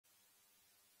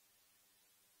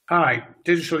Hi,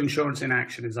 Digital Insurance in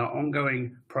Action is our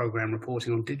ongoing program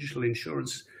reporting on digital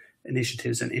insurance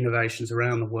initiatives and innovations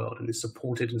around the world, and is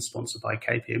supported and sponsored by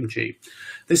KPMG.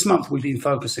 This month we've been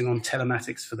focusing on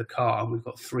telematics for the car, and we've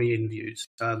got 3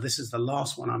 InViews. This is the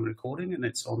last one I'm recording, and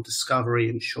it's on Discovery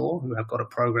Insurer, who have got a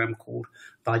program called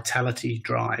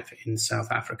Vitalitydrive in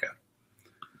South Africa.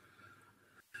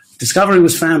 Discovery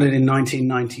was founded in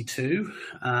 1992.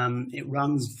 It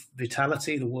runs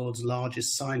Vitality, the world's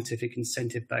largest scientific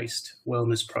incentive-based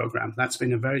wellness program. That's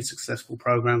been a very successful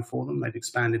program for them. They've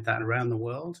expanded that around the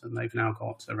world, and they've now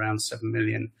got around 7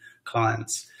 million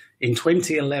clients. In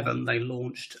 2011, they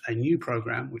launched a new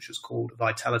program, which was called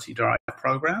Vitalitydrive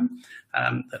program,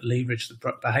 that leveraged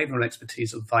the behavioral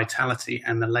expertise of Vitality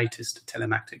and the latest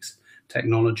telematics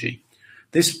technology.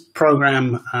 This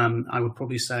program, I would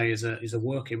probably say, is a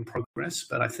work in progress,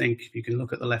 but I think if you can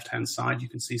look at the left-hand side, you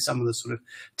can see some of the sort of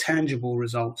tangible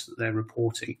results that they're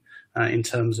reporting in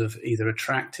terms of either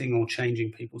attracting or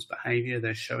changing people's behavior.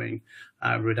 They're showing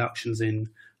reductions in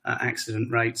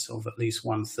accident rates of at least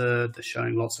 1/3. They're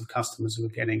showing lots of customers who are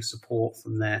getting support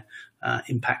from their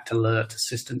impact alert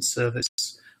assistance service.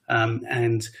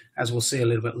 And as we'll see a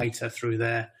little bit later through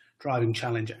their Driving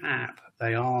Challenge app,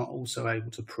 they are also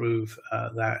able to prove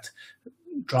that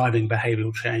driving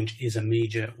behavioural change is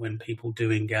immediate when people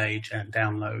do engage and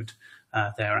download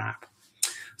their app.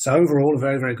 So overall, a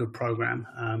very, very good program.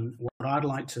 What I'd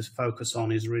like to focus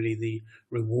on is really the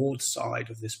reward side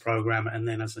of this program, and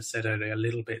then, as I said earlier, a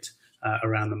little bit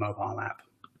around the mobile app.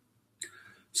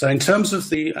 So in terms of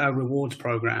the rewards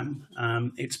program,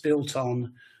 it's built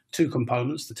on 2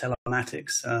 components, the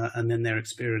telematics and then their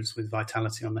experience with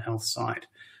Vitality on the health side.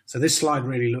 So this slide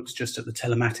really looks just at the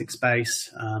telematics base.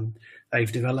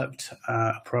 They've developed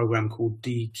a program called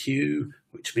DQ,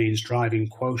 which means driving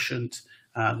quotient,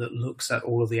 that looks at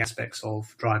all of the aspects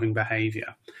of driving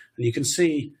behavior. And you can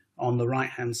see on the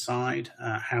right-hand side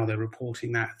how they're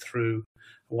reporting that through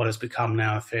what has become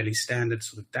now a fairly standard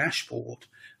sort of dashboard.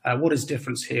 What is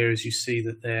different here is you see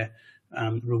that their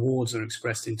rewards are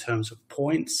expressed in terms of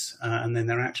points, and then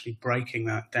they're actually breaking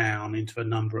that down into a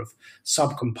number of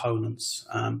subcomponents,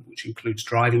 which includes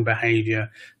driving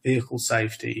behavior, vehicle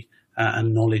safety,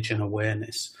 and knowledge and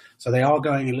awareness. So they are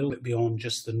going a little bit beyond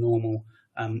just the normal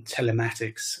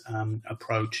telematics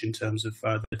approach in terms of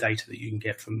the data that you can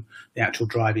get from the actual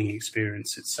driving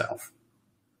experience itself.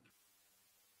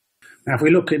 Now, if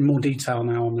we look in more detail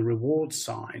now on the reward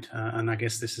side, and I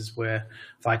guess this is where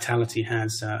Vitality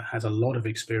has a lot of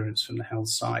experience from the health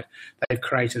side, they've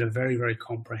created a very, very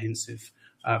comprehensive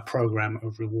program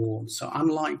of rewards. So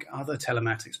unlike other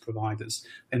telematics providers,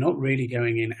 they're not really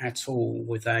going in at all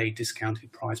with a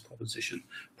discounted price proposition.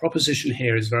 Proposition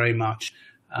here is very much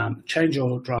change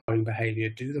your driving behavior,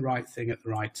 do the right thing at the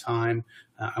right time,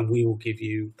 and we will give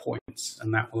you points,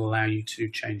 and that will allow you to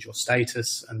change your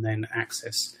status and then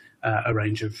access a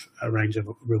range of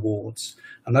rewards.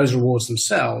 And those rewards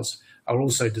themselves are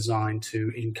also designed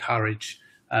to encourage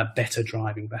better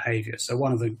driving behavior. So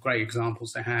one of the great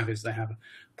examples they have is they have a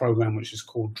program which is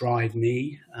called Drive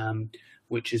Me,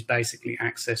 which is basically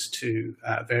access to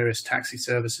various taxi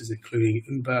services, including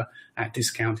Uber, at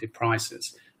discounted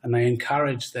prices. And they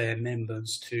encourage their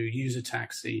members to use a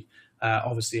taxi,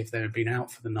 obviously if they've been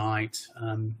out for the night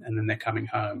and then they're coming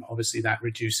home. Obviously that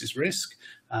reduces risk,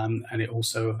 and it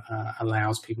also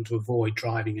allows people to avoid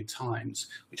driving in times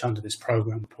which under this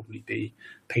program would probably be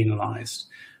penalised.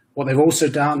 What they've also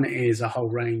done is a whole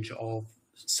range of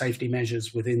safety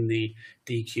measures within the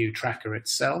DQ tracker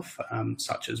itself,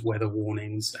 such as weather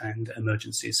warnings and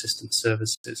emergency assistance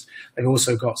services. They've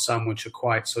also got some which are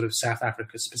quite sort of South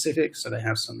Africa specific. So they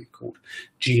have something called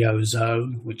Geo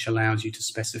Zone, which allows you to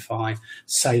specify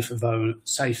safe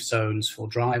zones for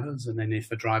drivers. And then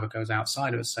if a driver goes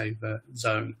outside of a safe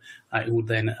zone, it will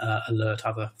then alert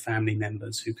other family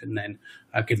members who can then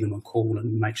give them a call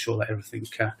and make sure that everything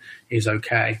is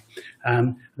okay.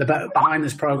 Behind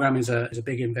this program is a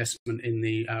big investment in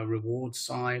the rewards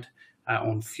side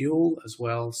on fuel as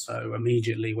well. So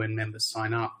immediately when members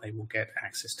sign up, they will get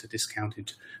access to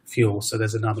discounted fuel. So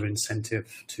there's another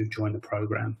incentive to join the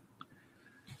program.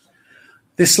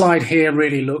 This slide here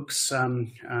really looks,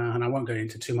 and I won't go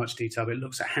into too much detail, but it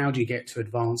looks at how do you get to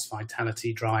advanced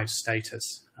Vitalitydrive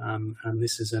status. And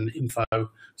this is an info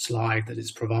slide that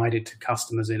is provided to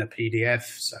customers in a PDF.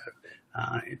 So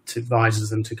it advises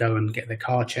them to go and get their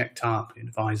car checked up, it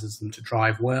advises them to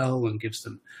drive well, and gives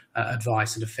them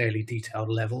advice at a fairly detailed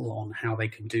level on how they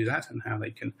can do that and how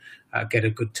they can get a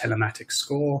good telematics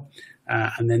score.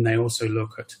 And then they also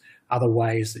look at other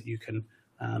ways that you can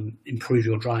improve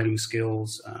your driving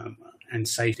skills and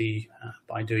safety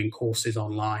by doing courses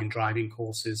online, driving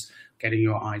courses, getting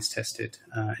your eyes tested,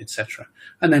 etc.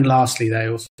 And then lastly, they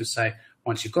also say,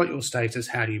 once you've got your status,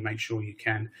 how do you make sure you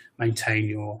can maintain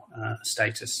your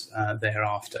status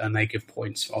thereafter? And they give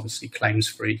points, obviously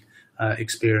claims-free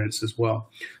experience as well.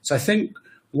 So I think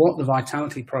what the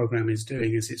Vitality program is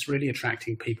doing is it's really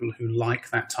attracting people who like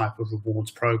that type of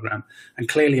rewards program. And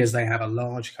clearly, as they have a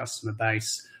large customer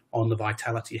base on the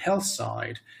Vitality Health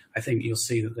side, I think you'll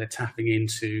see that they're tapping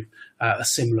into a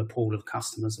similar pool of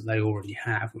customers that they already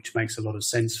have, which makes a lot of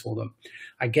sense for them.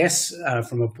 I guess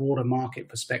from a broader market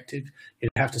perspective,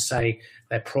 you'd have to say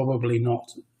they're probably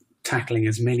not tackling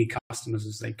as many customers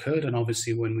as they could. And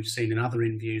obviously, when we've seen in other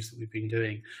InViews that we've been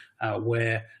doing,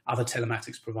 where other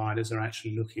telematics providers are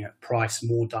actually looking at price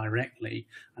more directly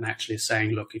and actually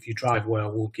saying, look, if you drive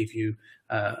well, we'll give you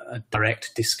a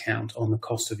direct discount on the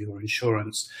cost of your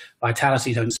insurance.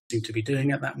 Vitality don't seem to be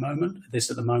doing at the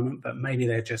moment, but maybe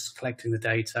they're just collecting the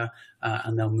data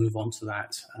and they'll move on to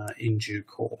that in due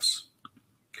course.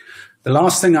 The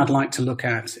last thing I'd like to look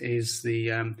at is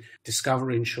the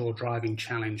Discovery Insurer Driving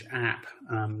Challenge app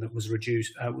that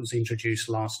was introduced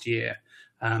last year.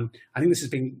 I think this has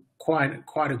been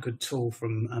quite a good tool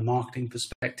from a marketing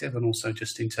perspective, and also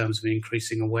just in terms of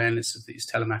increasing awareness of these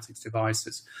telematics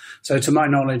devices. So to my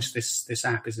knowledge, this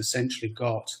app has essentially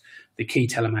got the key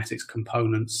telematics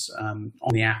components on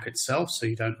the app itself, so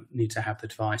you don't need to have the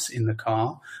device in the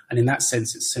car. And in that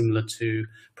sense, it's similar to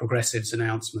Progressive's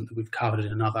announcement that we've covered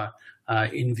in another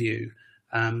InView.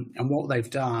 And what they've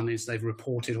done is they've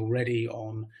reported already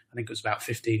on, I think it was about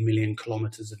 15 million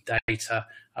kilometers of data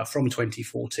from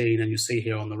 2014. And you'll see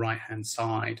here on the right-hand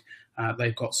side,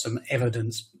 they've got some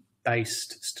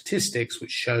evidence-based statistics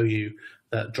which show you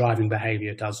that driving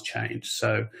behavior does change.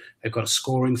 So they've got a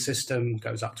scoring system,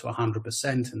 goes up to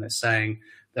 100%, and they're saying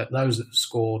that those that have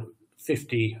scored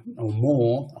 50 or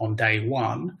more on day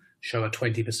one show a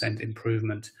 20%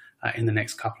 improvement in the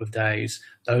next couple of days.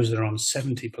 Those that are on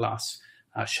 70 plus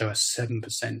show a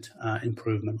 7%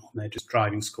 improvement on their just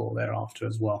driving score thereafter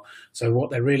as well. So what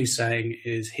they're really saying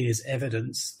is here's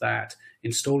evidence that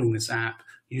installing this app,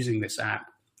 using this app,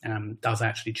 does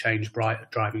actually change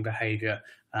driving behavior,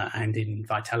 and in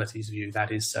Vitality's view,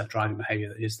 that is driving behavior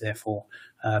that is therefore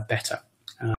better.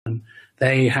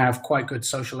 They have quite good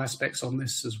social aspects on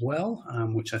this as well,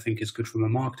 which I think is good from a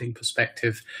marketing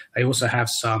perspective. They also have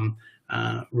some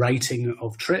rating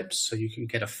of trips, so you can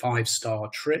get a 5-star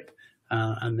trip.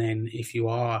 And then if you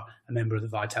are a member of the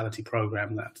Vitality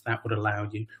program, that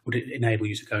would enable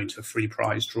you to go into a free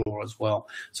prize draw as well.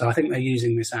 So I think they're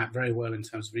using this app very well in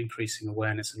terms of increasing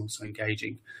awareness and also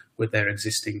engaging with their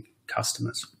existing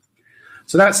customers.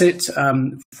 So that's it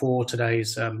for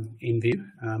today's InView.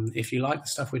 If you like the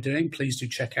stuff we're doing, please do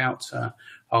check out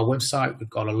our website. We've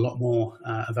got a lot more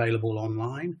available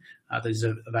online. That is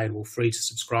available free to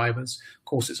subscribers. Of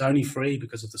course, it's only free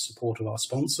because of the support of our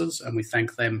sponsors, and we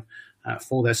thank them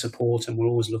for their support, and we're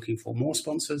always looking for more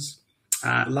sponsors.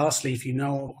 Lastly, if you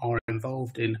know or are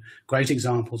involved in great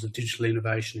examples of digital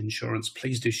innovation insurance,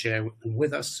 please do share them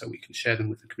with us so we can share them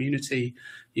with the community.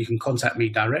 You can contact me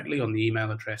directly on the email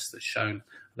address that's shown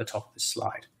at the top of this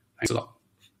slide. Thanks a lot.